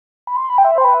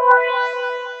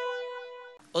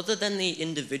Other than the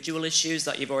individual issues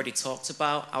that you've already talked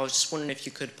about, I was just wondering if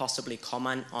you could possibly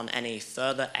comment on any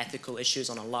further ethical issues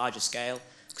on a larger scale,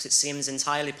 because it seems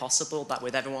entirely possible that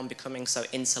with everyone becoming so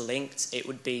interlinked, it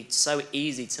would be so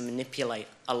easy to manipulate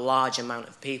a large amount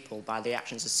of people by the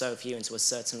actions of so few into a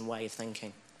certain way of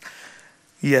thinking.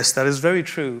 Yes, that is very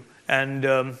true. And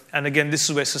again, this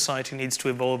is where society needs to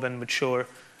evolve and mature.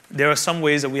 There are some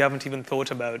ways that we haven't even thought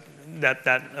about that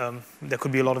there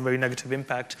could be a lot of very negative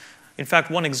impact. In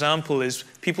fact, one example is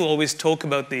people always talk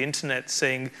about the internet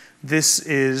saying this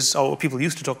is, or people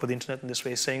used to talk about the internet in this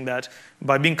way, saying that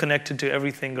by being connected to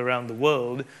everything around the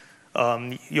world,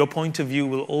 your point of view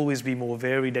will always be more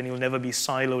varied and you'll never be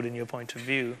siloed in your point of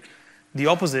view. The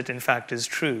opposite, in fact, is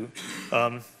true.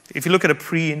 If you look at a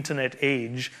pre-internet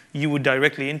age, you would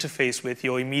directly interface with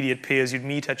your immediate peers. You'd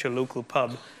meet at your local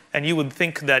pub, and you would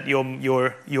think that your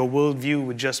worldview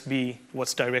would just be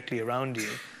what's directly around you.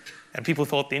 And people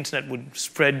thought the internet would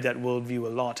spread that worldview a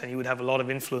lot, and you would have a lot of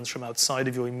influence from outside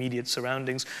of your immediate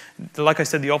surroundings. Like I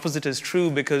said, the opposite is true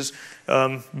because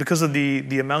of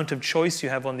the amount of choice you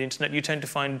have on the internet, you tend to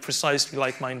find precisely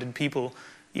like-minded people,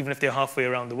 even if they're halfway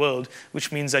around the world, which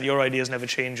means that your ideas never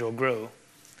change or grow.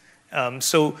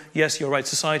 So yes, you're right,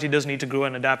 society does need to grow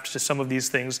and adapt to some of these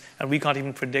things, and we can't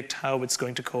even predict how it's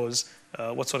going to cause,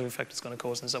 what sort of effect it's going to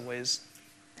cause in some ways.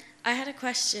 I had a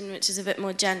question which is a bit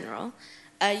more general.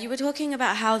 You were talking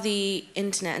about how the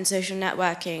internet and social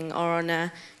networking are on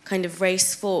a kind of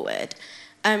race forward.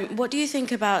 What do you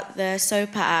think about the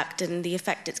SOPA Act and the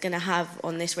effect it's going to have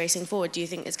on this racing forward? Do you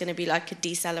think it's going to be like a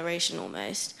deceleration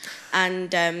almost?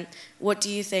 And what do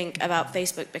you think about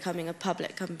Facebook becoming a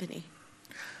public company?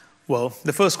 Well,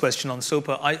 the first question on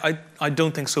SOPA, I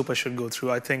don't think SOPA should go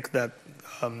through. I think that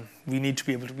we need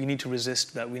to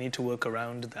resist that. We need to work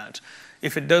around that.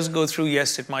 If it does go through,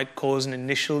 yes, it might cause an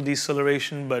initial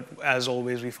deceleration, but as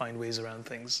always, we find ways around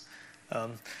things.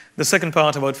 The second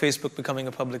part about Facebook becoming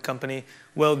a public company,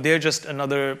 well, they're just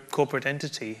another corporate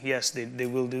entity. Yes, they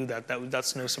will do that.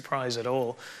 That's no surprise at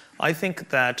all. I think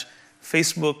that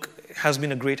Facebook has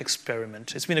been a great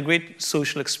experiment. It's been a great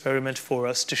social experiment for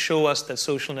us to show us that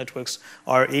social networks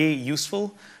are A,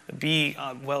 useful, B,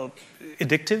 well,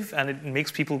 addictive, and it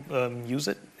makes people use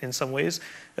it in some ways.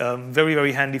 Very,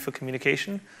 very handy for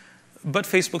communication. But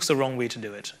Facebook's the wrong way to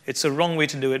do it. It's a wrong way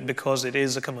to do it because it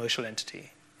is a commercial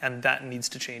entity, and that needs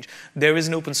to change. There is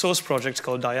an open source project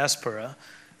called Diaspora.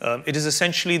 It is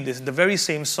essentially the very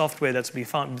same software that's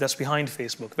behind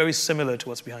Facebook, very similar to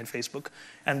what's behind Facebook,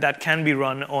 and that can be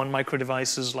run on micro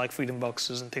devices like Freedom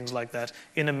Boxes and things like that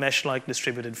in a mesh-like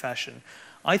distributed fashion.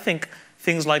 I think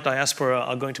things like Diaspora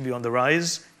are going to be on the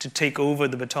rise to take over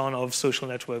the baton of social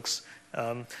networks.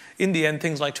 In the end,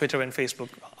 things like Twitter and Facebook,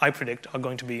 I predict, are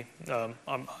going to be,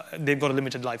 they've got a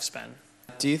limited lifespan.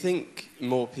 Do you think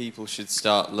more people should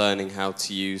start learning how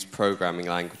to use programming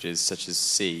languages such as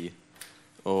C?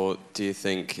 Or do you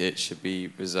think it should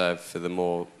be reserved for the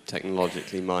more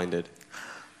technologically minded?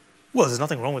 Well, there's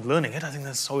nothing wrong with learning it. I think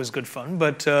that's always good fun.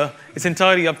 But it's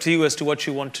entirely up to you as to what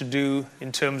you want to do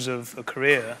in terms of a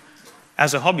career.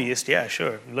 As a hobbyist, yeah,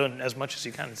 sure, learn as much as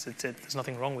you can. There's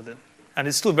nothing wrong with it. And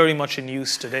it's still very much in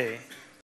use today.